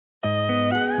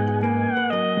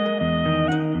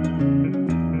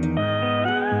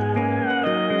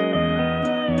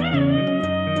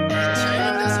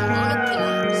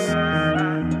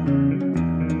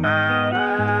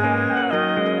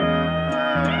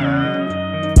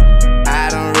I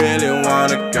don't really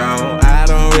wanna go, I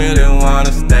don't really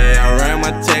wanna stay. I ran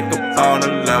my check up on the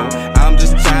low. I'm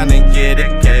just tryna get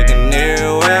a cake, and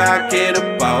everywhere I get a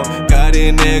bowl. Got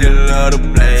these niggas love to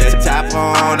play. Chopper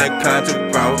on that country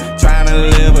road, tryna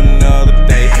live another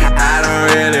day. I don't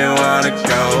really wanna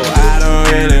go, I don't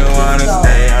really wanna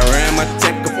stay. I ran my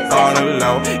check up on the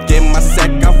low, get my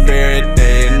sack off every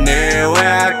day, and everywhere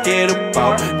I get a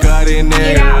bowl. Got these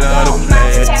niggas love to play.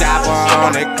 Chopper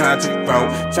on that country road,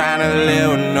 tryna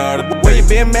live another day. Where you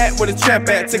been, Matt? Where the trap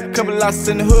at? Took a couple losses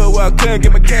in the hood where I couldn't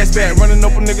get my cash back. Running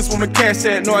up on niggas with my cash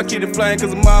at. Know I keep it flying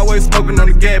cause I'm always smoking on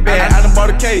the gas bag. I done bought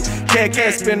a K,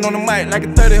 cat spinning on the mic like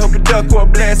a 30. Hope a duck or a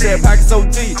blast at. Pockets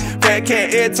OG, fat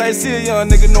cat, every time you see a young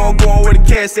nigga know I'm going where the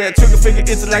cash at. Trigger finger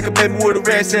itching like a baby with a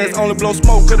rash ass. Only blow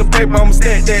smoke cause the paper, I'ma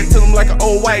stack that. Till I'm like an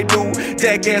old white dude.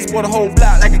 Jackass for the whole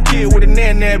block like a kid with a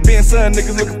nan-nan. Being son,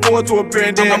 niggas looking forward to a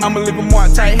brand new. I'ma live a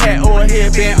mark, tight hat or a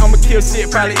headband. I'ma kill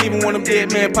shit, probably even when I'm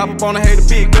dead, man. Pop up on a hate a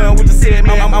big gun with the said,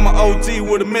 man. I'm an OG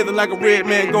with a method like a red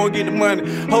man. Go and get the money,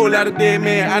 whole lot of dead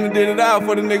man. I done did it all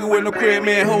for the nigga with no crib,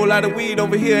 man. Whole lot of weed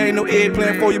over here, ain't no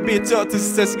eggplant. For your bitch up till she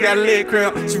said she got a leg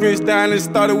cramp. She reached down and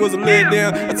started was a leg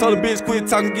down. I told the bitch quit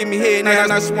talking, give me head now.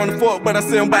 Now she wanna fuck, but I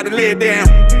said I'm about to lay down.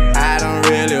 I don't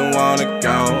really wanna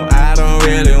go, I don't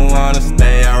really wanna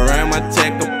stay. I ran my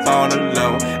check up on the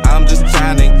low. I'm just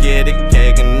tryna get a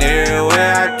cake, and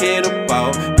everywhere I get a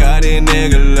bowl. Got these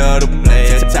niggas love to play.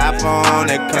 Chopper on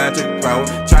that country road,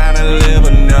 tryna live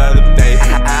another day.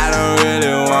 I don't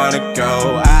really wanna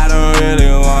go, I don't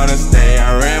really wanna stay.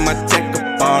 I ran my check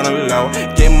up on the low,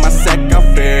 get my sack off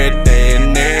every day,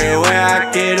 and everywhere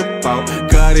I get a bowl.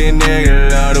 Got these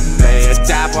niggas love to play.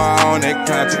 Chopper on that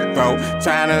country road,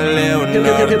 tryna live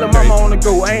another day. Kill a mama on the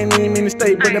go, I ain't even mean to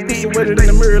stay, but that bitch wetter than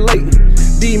the mirror late.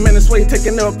 D-man and Sway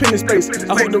taking up penny space.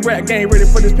 I hope the rap game ready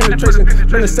for this penetration.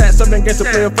 Been a side subbing, get to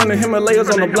play in front of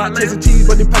Himalayas on the block, chasing cheese,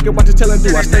 but the pocket watch telling,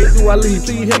 do I stay, do I leave?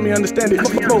 Please help me understand it.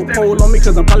 Hold on me,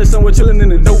 cause I'm probably somewhere chilling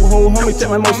in the dope hole, homie. Check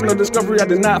my emotional discovery, I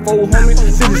did not fold, homie.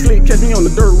 City slick, catch me on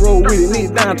the dirt road with it.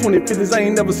 Need down 2050s, I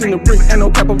ain't never seen a brick. Ain't no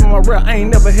cap up on my rap, I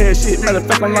ain't never had shit. Matter of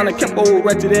fact, I'm on a cap old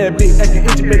ratchet ass bitch. Acting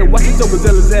itchy, better watch it,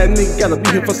 overzealous ass nigga. Gotta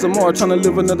be here for some more, tryna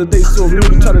live another day. So if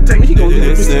nigga try to tell me, he gon'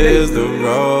 live this is the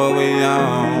road we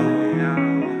on.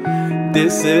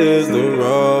 This is the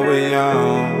road we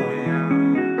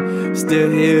on.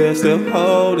 Still here, still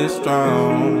holding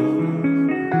strong.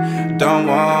 Don't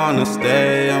wanna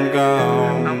stay, I'm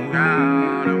gone.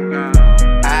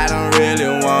 I don't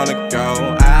really wanna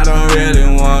go, I don't really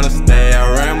wanna stay. I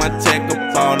ran my check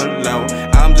up on the low.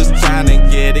 I'm just tryna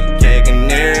get a cake,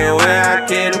 and everywhere I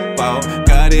get a bowl.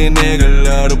 Got these niggas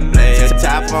love to play.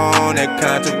 Chopper on that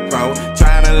country road,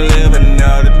 tryna live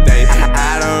another day.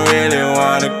 I don't really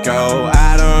wanna go,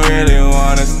 I don't really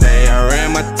wanna stay. I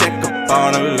ran my check up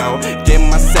on the low, get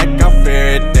my sack off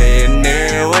every day, and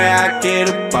everywhere I get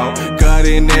a bowl. Got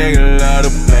these niggas love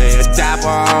to play. Chopper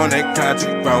on that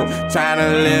country road,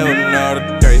 tryna live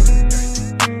another day.